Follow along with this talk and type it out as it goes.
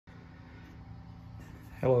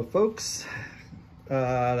Hello folks,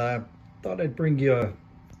 I thought I'd bring you a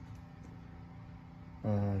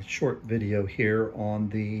short video here on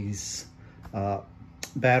these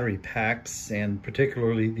battery packs, and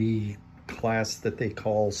particularly the class that they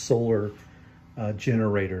call solar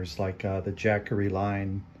generators, like the Macchioni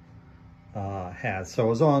line has. So I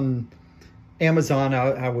was on Amazon,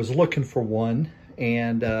 I was looking for one,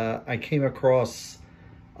 and I came across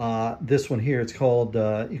this one here. It's called,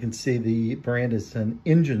 you can see the brand is an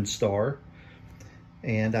Enginstar,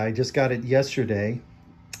 and I just got it yesterday,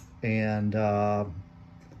 and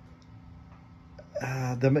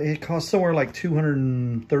it cost somewhere like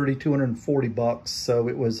 $230, $240, so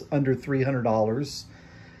it was under $300,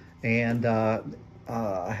 and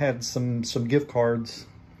I had some gift cards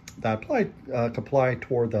that could apply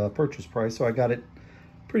toward the purchase price, so I got it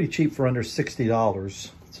pretty cheap for under $60.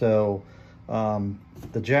 So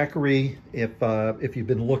the Macchioni, if you've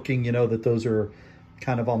been looking, you know that those are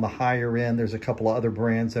kind of on the higher end. There's a couple of other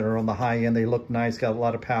brands that are on the high end. They look nice, got a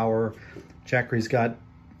lot of power. Macchioni's got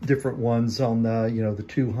different ones on the, you know, the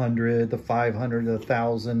 200, the 500, the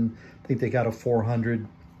 1,000. I think they got a 400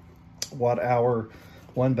 watt hour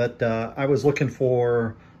one, but I was looking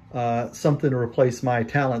for something to replace my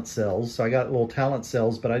talent cells. So I got little talent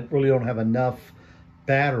cells, but I really don't have enough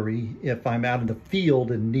battery if I'm out in the field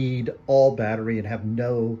and need all battery and have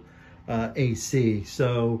no AC.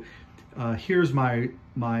 So here's my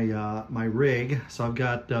rig. So I've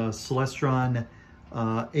got Celestron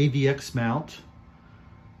AVX Mount,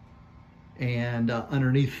 and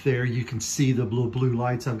underneath there you can see the blue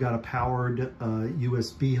lights. I've got a powered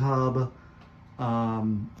USB hub.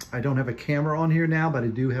 I don't have a camera on here now, but I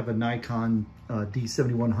do have a Nikon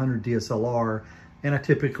D7100 DSLR, and I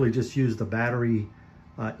typically just use the battery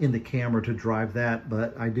in the camera to drive that,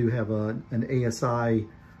 but I do have an ASI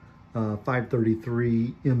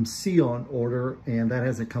 533 MC on order, and that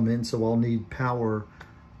hasn't come in, so I'll need power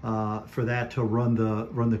for that to run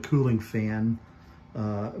the cooling fan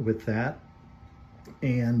with that.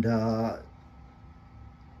 And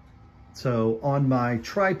so on my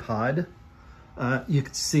tripod, you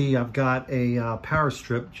can see I've got a power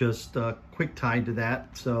strip just quick tied to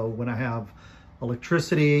that, so when I have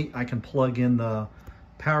electricity I can plug in the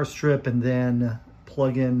power strip and then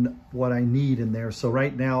plug in what I need in there. So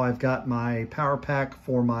right now I've got my power pack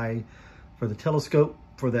for the telescope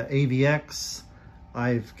for the AVX.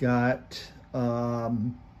 I've got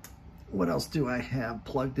what else do I have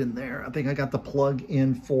plugged in there? I think I got the plug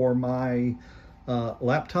in for my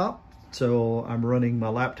laptop. So I'm running my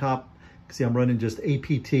laptop. See, I'm running just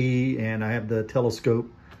APT, and I have the telescope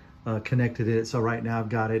connected to it. So right now I've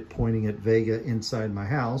got it pointing at Vega inside my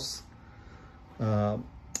house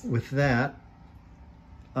with that.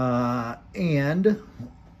 And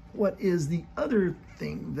what is the other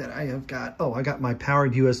thing that I have got? Oh, I got my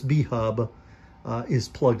powered USB hub is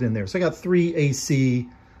plugged in there. So I got 3 AC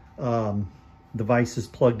devices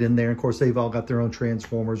plugged in there. Of course, they've all got their own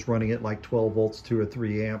transformers running at like 12 volts, 2 or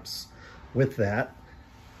 3 amps with that.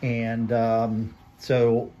 And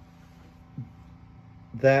so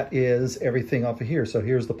that is everything off of here. So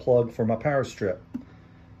here's the plug for my power strip.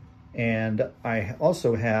 And I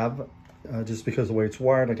also have, just because of the way it's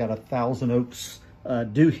wired, I got a 1,000 Oaks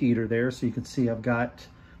dew heater there. So you can see I've got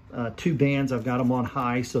 2 bands. I've got them on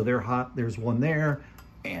high, so they're hot. There's one there,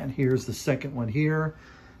 and here's the second one here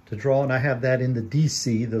to draw. And I have that in the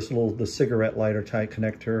DC, the cigarette lighter type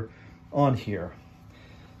connector on here.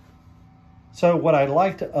 So what I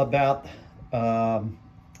liked about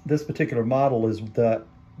this particular model is the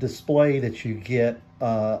display that you get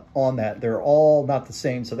on that. They're all not the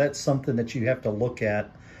same, so that's something that you have to look at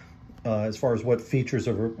as far as what features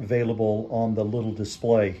are available on the little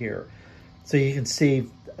display here. So you can see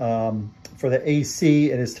for the AC,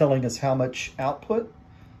 it is telling us how much output.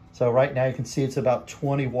 So right now you can see it's about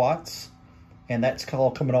 20 watts, and that's all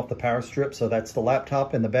coming off the power strip. So that's the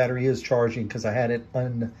laptop, and the battery is charging because I had it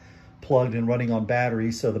unplugged and running on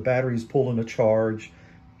battery. So the battery's pulling a charge,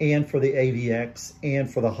 and for the AVX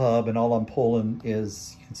and for the hub, and all I'm pulling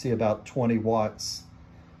is, you can see, about 20 watts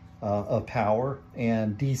of power.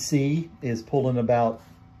 And DC is pulling about,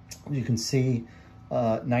 you can see,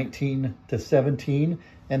 19 to 17,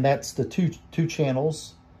 and that's the two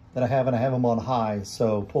channels that I have, and I have them on high,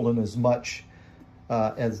 so pulling as much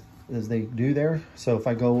as they do there. So if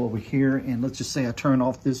I go over here and let's just say I turn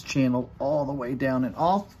off this channel all the way down and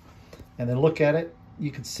off, and then look at it, you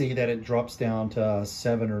can see that it drops down to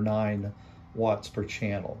 7 or 9 watts per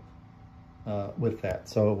channel with that.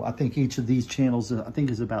 So I think each of these channels, I think,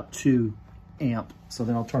 is about 2 amp. So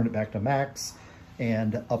then I'll turn it back to max,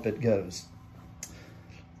 and up it goes.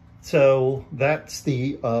 So that's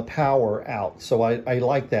the power out. So I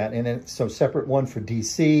like that. And then so separate one for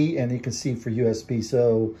DC, and you can see for USB.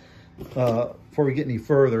 So before we get any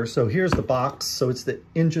further, so here's the box. So it's the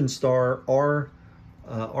Enginstar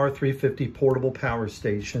R350 portable power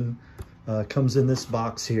station. Comes in this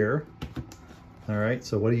box here. All right,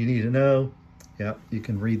 so what do you need to know? Yeah, you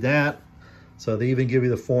can read that. So they even give you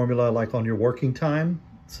the formula like on your working time.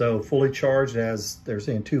 So fully charged as they're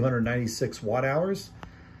saying 296 watt hours.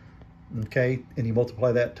 Okay, and you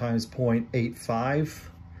multiply that times 0.85.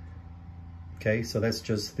 Okay, so that's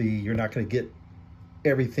just the, you're not going to get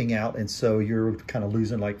everything out, and so you're kind of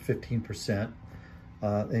losing like 15%.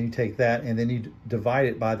 Then you take that and then you divide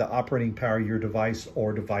it by the operating power of your device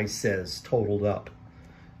or devices totaled up.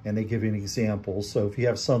 And they give you an example. So if you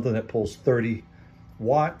have something that pulls 30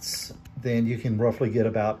 watts, then you can roughly get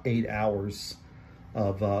about 8 hours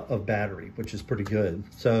of battery, which is pretty good.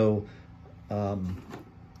 So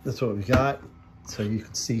that's what we got. So you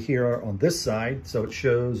can see here on this side, so it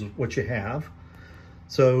shows what you have.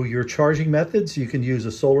 So your charging methods, you can use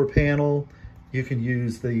a solar panel, you can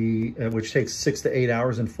use the, which takes 6 to 8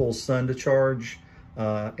 hours in full sun to charge.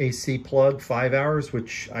 AC plug, 5 hours,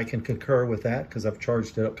 which I can concur with that because I've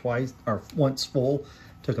charged it up twice, or once full,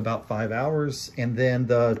 took about 5 hours. And then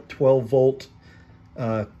the 12 volt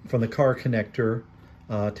from the car connector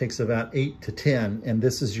takes about 8 to 10. And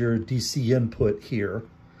this is your DC input here.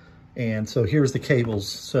 And so here's the cables.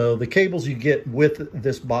 So the cables you get with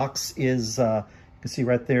this box is, you can see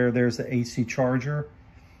right there, there's the AC charger.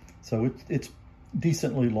 So it's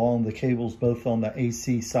decently long, the cables both on the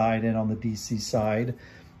AC side and on the DC side.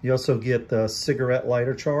 You also get the cigarette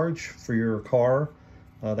lighter charge for your car.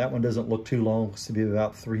 That one doesn't look too long, it's to be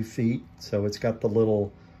about 3 feet. So it's got the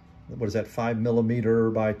little, what is that,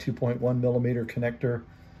 5mm by 2.1mm connector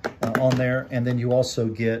on there. And then you also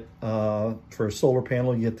get, for a solar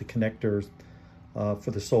panel, you get the connectors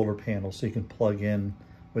for the solar panel, so you can plug in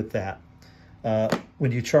with that.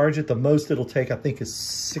 When you charge it, the most it'll take, I think, is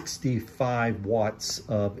 65 watts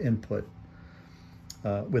of input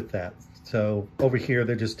with that. So over here,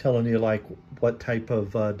 they're just telling you like what type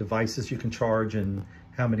of devices you can charge and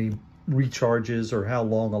how many recharges or how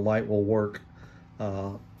long a light will work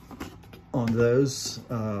on those.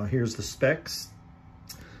 Here's the specs.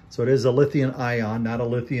 So it is a lithium ion, not a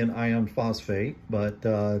lithium ion phosphate, but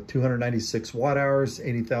 296 watt hours,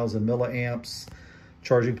 80,000 milliamps.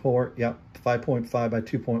 Charging port, yep, 5.5 by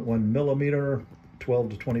 2.1mm, 12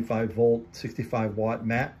 to 25 volt, 65 watt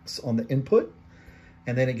max on the input.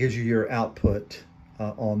 And then it gives you your output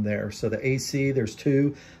on there. So the AC, there's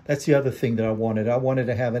two. That's the other thing that I wanted. I wanted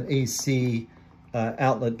to have an AC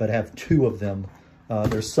outlet, but have two of them.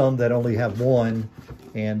 There's some that only have one,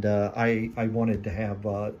 and I wanted to have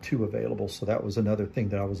two available. So that was another thing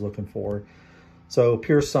that I was looking for. So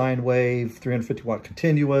pure sine wave, 350 watt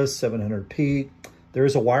continuous, 700 peak. There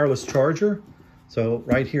is a wireless charger, so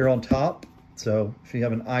right here on top. So if you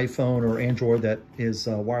have an iPhone or Android that is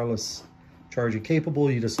wireless charging capable,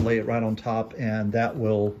 you just lay it right on top, and that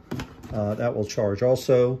will charge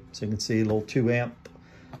also. So you can see a little 2 amp,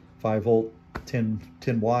 5 volt, 10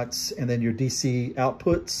 watts, and then your DC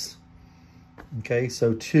outputs. Okay,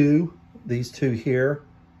 so these two here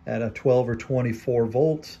at a 12 or 24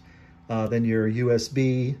 volt. Then your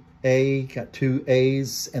USB A, got 2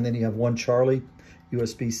 A's, and then you have 1 Charlie.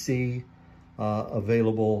 USB-C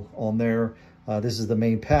available on there. This is the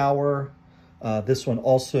main power. This one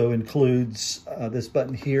also includes this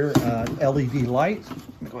button here, LED light.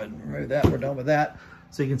 Let me go ahead and remove that. We're done with that.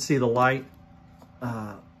 So you can see the light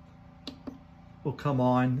will come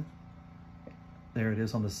on. There it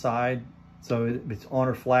is on the side. So it's on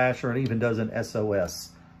or flash, or it even does an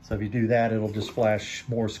SOS. So if you do that, it'll just flash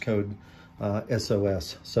Morse code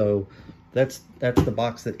SOS. So that's the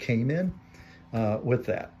box that came in. With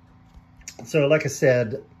that. So like I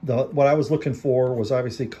said, what I was looking for was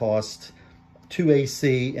obviously cost, 2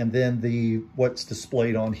 AC, and then what's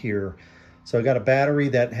displayed on here. So I got a battery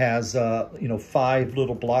that has 5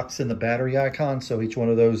 little blocks in the battery icon. So each one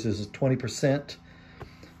of those is 20%.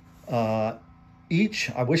 Each,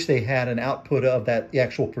 I wish they had an output of the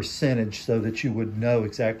actual percentage so that you would know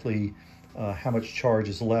exactly how much charge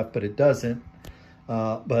is left, but it doesn't.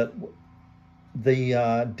 But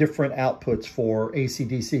the different outputs for AC,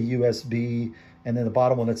 DC, USB, and then the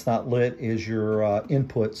bottom one that's not lit is your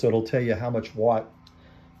input. So it'll tell you how much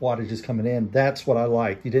wattage is coming in. That's what I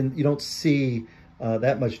like. You don't see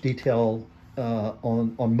that much detail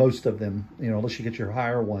on most of them, unless you get your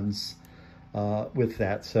higher ones with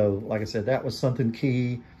that. So like I said, that was something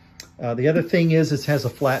key. The other thing is it has a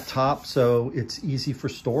flat top, so it's easy for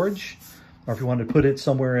storage, or if you want to put it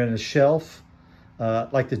somewhere in a shelf.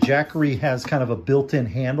 Like the Jackery has kind of a built-in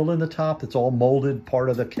handle in the top that's all molded, part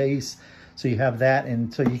of the case. So you have that,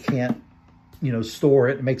 and so you can't, you know, store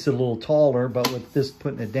it. It makes it a little taller, but with this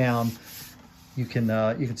putting it down, you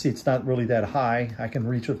can see it's not really that high. I can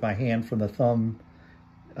reach with my hand from the thumb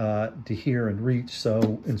to here and reach.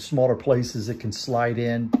 So in smaller places, it can slide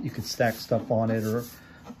in. You can stack stuff on it, or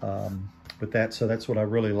with that. So that's what I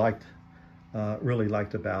really liked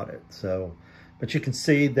about it. So, but you can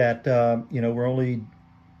see that you know, we're only,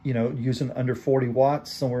 you know, using under 40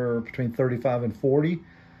 watts, somewhere between 35 and 40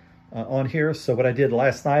 on here. So what I did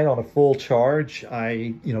last night on a full charge,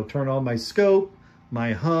 I, you know, turned on my scope,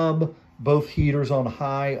 my hub, both heaters on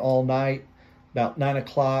high all night. About 9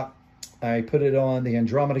 o'clock, I put it on the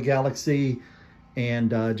Andromeda Galaxy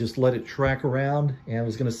and just let it track around. And I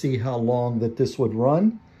was going to see how long that this would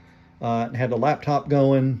run. Had the laptop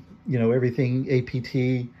going, you know, everything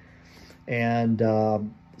APT. And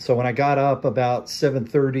so when I got up about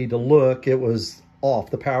 7:30 to look, it was off.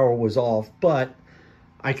 The power was off, but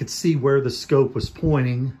I could see where the scope was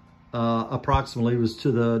pointing. Approximately, it was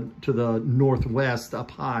to the northwest,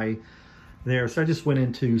 up high there. So I just went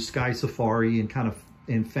into Sky Safari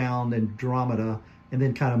and found Andromeda, and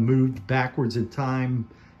then kind of moved backwards in time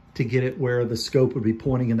to get it where the scope would be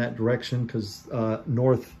pointing in that direction, because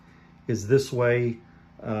north is this way.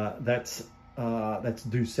 That's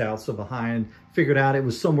due south. So behind, figured out it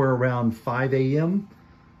was somewhere around 5 a.m.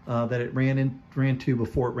 That it ran to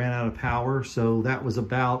before it ran out of power. So that was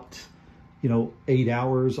about, you know, 8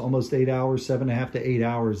 hours, almost 8 hours, 7.5 to 8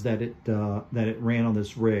 hours that it ran on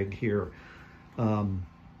this rig here.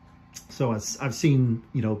 So I've seen,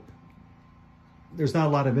 you know, there's not a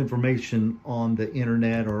lot of information on the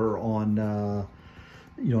internet or on,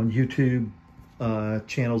 you know, on YouTube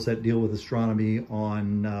channels that deal with astronomy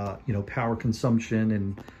on, you know, power consumption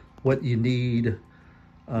and what you need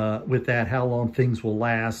with that, how long things will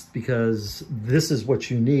last, because this is what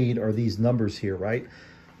you need are these numbers here, right?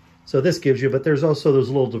 So this gives you, but there's also those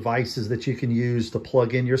little devices that you can use to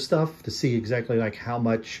plug in your stuff to see exactly like how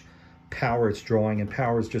much power it's drawing, and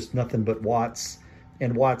power is just nothing but watts,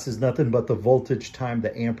 and watts is nothing but the voltage time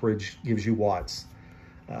the amperage gives you watts.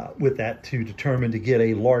 With that, to determine to get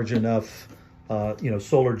a large enough you know,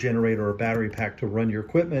 solar generator or battery pack to run your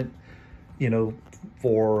equipment, you know,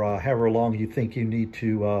 for however long you think you need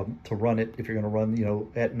to run it, if you're going to run, you know,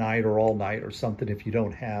 at night or all night or something, if you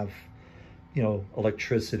don't have, you know,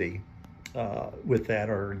 electricity with that,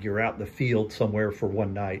 or you're out in the field somewhere for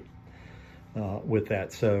one night with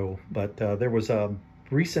that. So, but there was a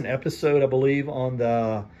recent episode, I believe, on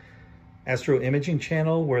the Astro Imaging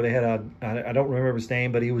Channel where they had I don't remember his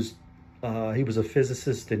name, but he was a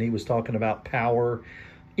physicist, and he was talking about power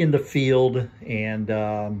in the field,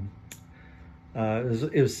 and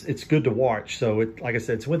it's good to watch. So like I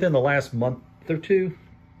said, it's within the last month or two,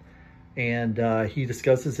 and he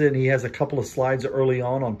discusses it, and he has a couple of slides early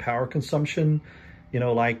on power consumption. You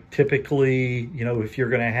know, like typically, you know, if you're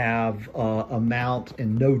going to have a mount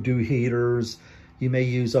and no dew heaters, you may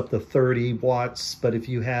use up to 30 watts. But if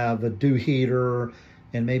you have a dew heater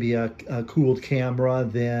and maybe a cooled camera,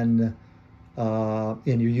 then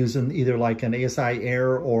and you're using either like an ASI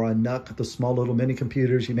Air or a NUC, the small little mini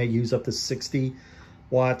computers, you may use up to 60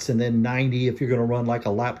 watts, and then 90 if you're going to run like a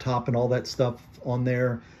laptop and all that stuff on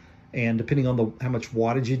there. And depending on how much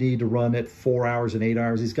wattage you need to run it, 4 hours and 8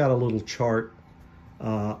 hours, he's got a little chart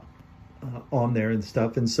on there and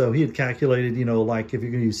stuff. And so he had calculated, you know, like if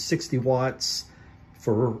you're going to use 60 watts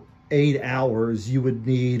for 8 hours, you would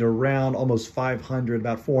need around almost 500,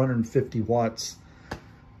 about 450 watts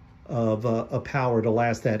of power to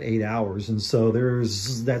last that 8 hours. And so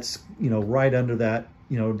that's, you know, right under that,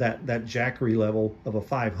 you know, that Jackery level of a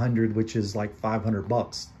 500, which is like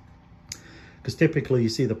 $500. Because typically you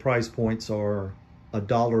see the price points are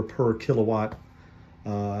 $1 per kilowatt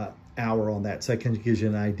hour on that. So that kind of gives you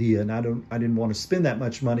an idea. And I didn't want to spend that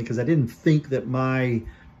much money because I didn't think that my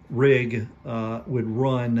rig would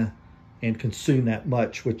run and consume that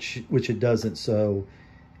much, which it doesn't. So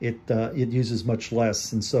it uses much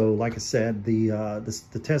less. And so, like I said,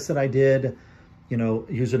 the test that I did, you know,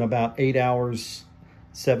 using about 8 hours,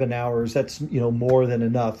 7 hours, that's, you know, more than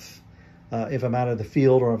enough. If I'm out of the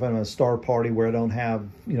field or if I'm at a star party where I don't have,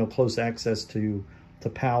 you know, close access to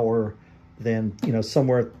power, then, you know,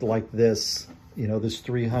 somewhere like this, you know, this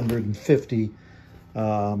 350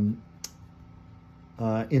 Enginstar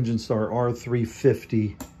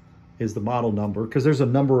R350 is the model number, because there's a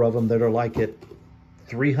number of them that are like at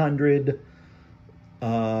 300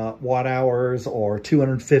 watt hours or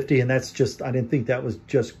 250, and that's just, I didn't think that was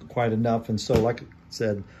just quite enough. And so, like I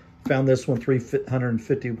said, found this one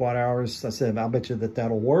 350 watt hours. I said, I'll bet you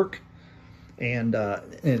that'll work. And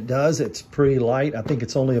it does. It's pretty light. I think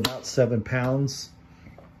it's only about 7 pounds.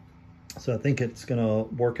 So I think it's going to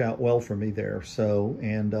work out well for me there. So,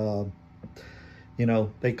 and you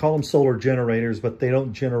know, they call them solar generators, but they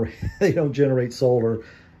don't generate solar.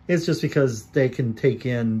 It's just because they can take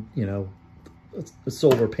in, you know, a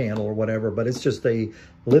solar panel or whatever, but it's just a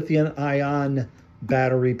lithium ion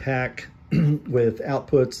battery pack with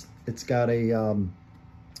outputs. It's got a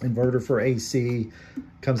inverter for AC,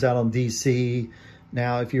 comes out on DC.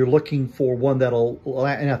 Now, if you're looking for one that'll,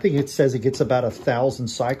 and I think it says it gets about 1,000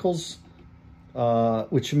 cycles,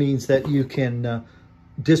 which means that you can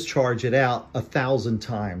discharge it out 1,000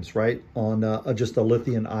 times, right? On just a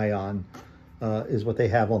lithium ion is what they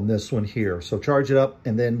have on this one here. So charge it up,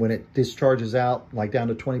 and then when it discharges out, like down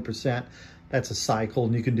to 20%, that's a cycle,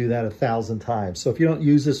 and you can do that 1,000 times. So if you don't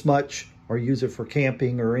use this much or use it for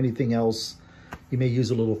camping or anything else, you may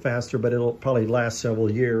use a little faster, but it'll probably last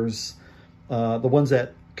several years. The ones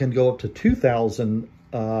that can go up to 2,000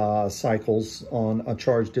 cycles on a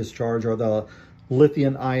charge discharge are the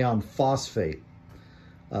lithium ion phosphate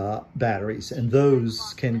batteries, and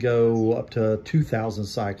those can go up to 2,000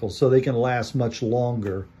 cycles, so they can last much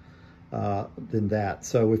longer than that.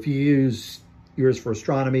 So if you use yours for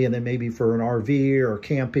astronomy and then maybe for an RV or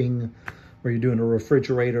camping, or you're doing a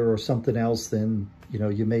refrigerator or something else, then you know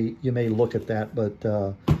you may look at that. But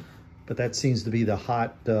that seems to be the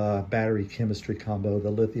hot battery chemistry combo, the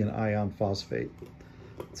lithium ion phosphate.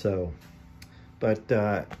 So,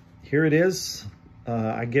 but here it is.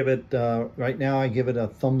 I give it, right now I give it a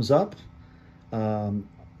thumbs up. I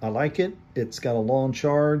like it. It's got a long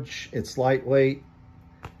charge. It's lightweight,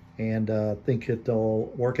 and I think it'll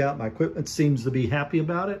work out. My equipment seems to be happy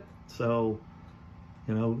about it. So,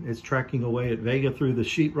 you know, it's tracking away at Vega through the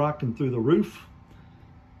sheetrock and through the roof.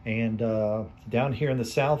 And down here in the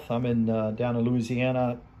south, I'm in down in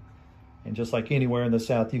Louisiana, and just like anywhere in the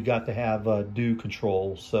south, you've got to have dew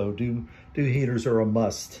control. So dew heaters are a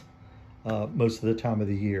must most of the time of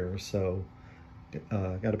the year. So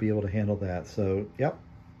got to be able to handle that. So yep,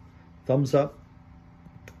 thumbs up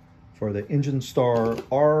for the Enginstar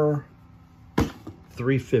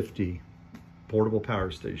R350 portable power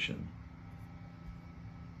station.